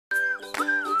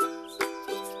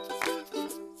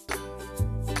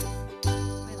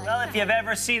if you've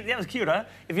ever seen, that was cute, huh?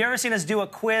 If you've ever seen us do a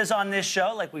quiz on this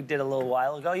show, like we did a little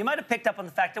while ago, you might have picked up on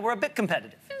the fact that we're a bit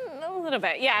competitive. A little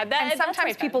bit, yeah. And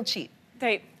sometimes people cheat.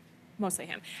 Mostly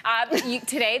him.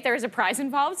 Today, there's a prize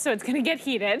involved, so it's going to get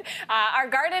heated. Our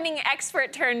gardening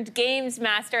expert turned games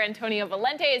master, Antonio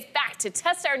Valente, is back to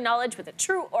test our knowledge with a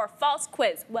true or false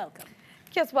quiz. Welcome.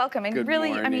 Yes, welcome. And Good really,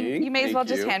 morning. I mean, you may as well Thank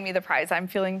just you. hand me the prize. I'm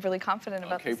feeling really confident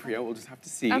about this. Okay, Priya, we'll just have to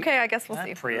see. Okay, I guess we'll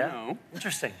see. Priya. No.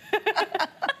 Interesting.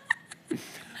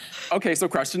 Okay, so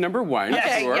question number 1.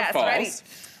 Okay, True or yes, false? ready.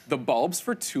 The bulbs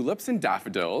for tulips and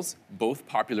daffodils, both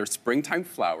popular springtime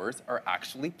flowers, are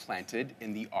actually planted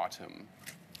in the autumn.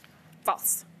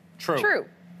 False. True. True.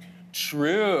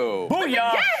 True. Booyah!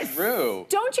 Yes! True.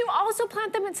 Don't you also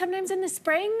plant them sometimes in the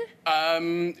spring?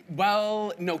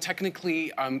 Well, no,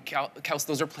 technically, Kelsey,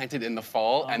 those are planted in the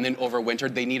fall, and then over winter,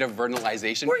 they need a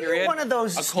vernalization Were period. you one of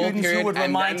those a cold students period, who would and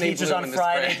remind then they teachers bloom on in the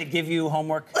Friday spring. to give you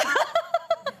homework?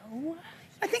 No.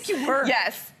 I think you were.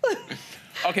 Yes.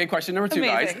 Okay, question number 2,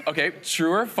 guys. Amazing. Okay,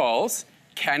 true or false?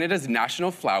 Canada's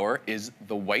national flower is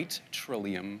the white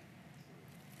trillium.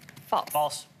 False.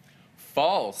 False.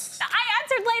 False. I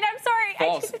answered late, I'm sorry.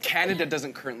 False. Canada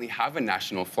doesn't currently have a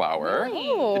national flower.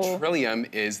 Oh. The trillium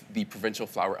is the provincial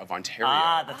flower of Ontario.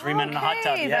 Ah, the 3 men in a hot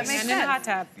tub, Okay, yes. that makes And in a hot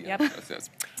sense. tub. Yep. Yes.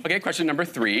 Okay, question number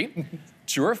 3.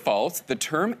 True or false? The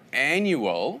term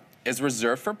annual is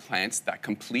reserved for plants that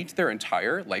complete their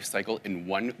entire life cycle in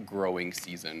one growing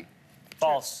season.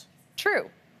 False. True.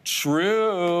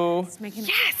 True.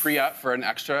 Yes. Priya, for an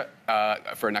extra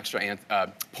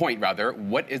point, rather,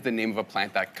 what is the name of a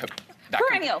plant that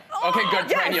Perennial. Okay, good.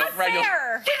 yes, Perennial. that's Perennial.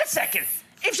 fair. Wait a second.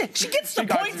 If she gets the She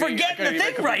got point to for me. getting I the couldn't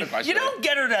thing even right. complete the You question. don't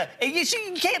get her to.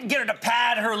 You can't get her to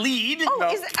pad her lead. Oh, No.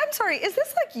 I'm sorry. Is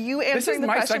this like you answering the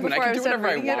my question segment. I before can I do was done whatever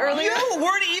I reading it want. earlier? You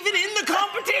weren't even in the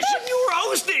competition. You were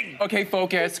hosting. Okay,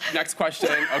 focus. Next question.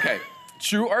 Okay.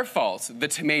 True or false? The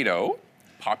tomato,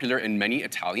 popular in many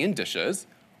Italian dishes,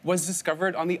 was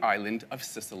discovered on the island of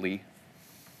Sicily.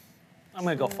 I'm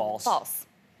gonna go false. False.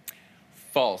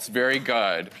 False. Very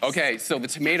good. Okay, so the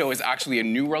tomato is actually a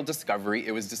New World discovery.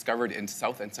 It was discovered in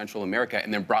South and Central America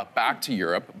and then brought back to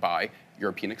Europe by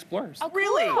European explorers. Oh,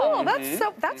 really? Oh,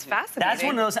 that's fascinating. That's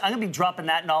one of those. I'm gonna be dropping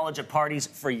that knowledge at parties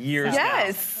for years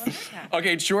Yes.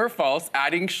 Okay, true or false?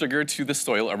 Adding sugar to the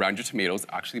soil around your tomatoes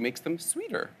actually makes them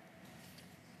sweeter.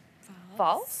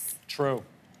 False. now. True.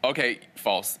 Okay,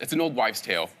 false. It's an old wives'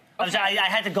 tale. I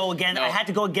had to go again. No. I had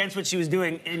to go against what she was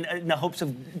doing in the hopes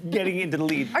of getting into the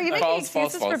lead. Are you making False, false,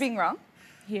 excuses false. for being wrong?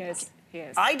 He is.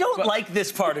 I don't like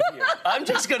this part of you. I'm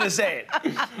just gonna say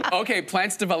it. Okay,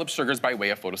 plants develop sugars by way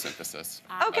of photosynthesis.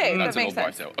 Okay, That's that an makes old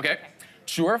wives' sense. tale. Okay.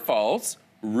 True or false?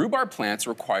 Rhubarb plants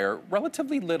require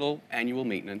relatively little annual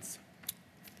maintenance.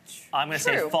 I'm gonna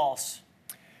say True. false.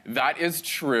 That is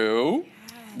true.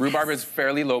 Rhubarb is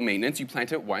fairly low maintenance. You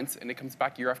plant it once and it comes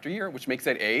back year after year, which makes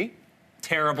it a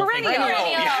Terrible thing. Perennial.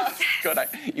 Yes. Good.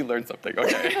 You learned something.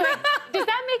 Okay. Does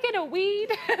that make it a weed?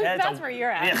 That's where you're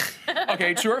at. Yeah.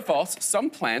 Okay, true or false? Some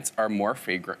plants are more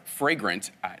fragrant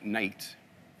at night.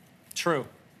 True.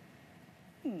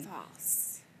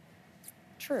 False.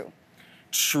 True.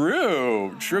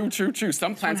 True. True.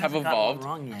 Some plants have Haven't gotten evolved one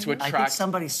wrong yet. to I think attract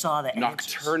somebody saw the answers.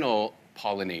 nocturnal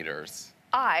pollinators,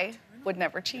 I would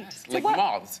never cheat. like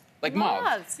moths. Like moths.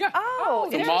 Moths. Yeah. Oh,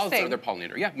 So moths are interesting. their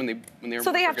pollinator. Yeah, when they're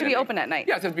So they have to working be at open at night?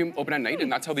 Yeah, they have to be open at night,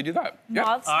 and that's how they do that. Yeah.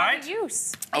 Moths All have right. a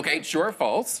use. Okay, true or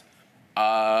false?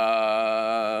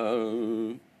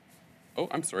 Oh,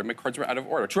 I'm sorry, my cards were out of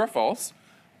order. True or false?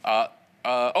 Oh,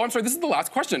 I'm sorry, this is the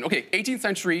last question. Okay, 18th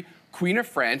century Queen of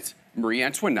France, Marie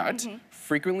Antoinette,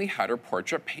 frequently had her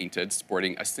portrait painted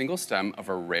sporting a single stem of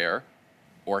a rare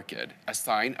orchid, a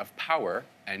sign of power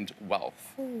and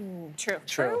wealth. True.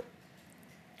 True.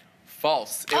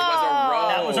 False. It was a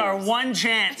rose. That was our one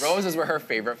chance. Roses were her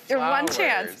favorite Your flowers. one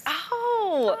chance.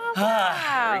 Oh.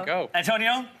 There we go.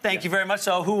 Antonio, thank you very much.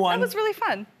 So who won? That was really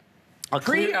fun.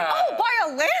 Priya. Oh, by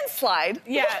a landslide.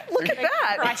 Yeah. Look at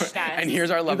that. Crushed us. And here's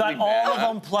our You lovely got all of Vanna.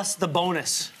 them plus the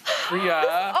bonus. Priya.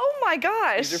 Oh my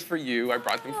gosh. These are for you. I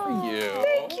brought them for you.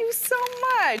 Thank you so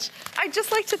much. I'd just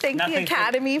like to thank the Nothing for-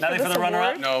 Academy for nothing this for the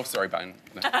runner-up? award. No, sorry, Ben.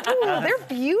 No. Oh, they're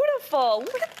beautiful.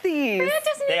 Look at these. It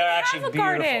doesn't They even are have actually a beautiful.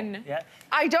 garden. Yeah.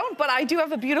 I don't, but I do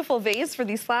have a beautiful vase for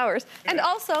these flowers. And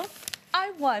also,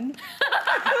 I won.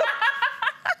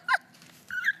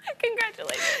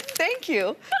 Congratulations. Thank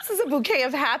you. This is a bouquet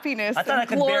of happiness I thought I and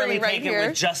could glory barely right take here. it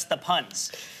with just the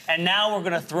puns. And now we're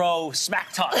gonna throw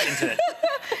smack talk into it.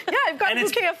 Yeah, I've got And a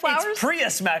bouquet of flowers. It's Priya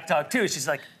smack talk too. She's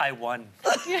like, I won.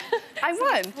 I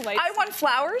won. polite I won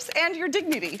flowers and your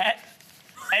dignity.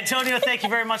 Antonio, thank you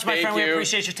very much, my Thank friend. We you.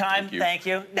 appreciate your time. Thank you. Thank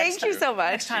you. Thank you so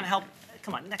much. Next time, help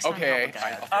Come on, next time. Okay. help a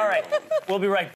guy out. All right, we'll be right back.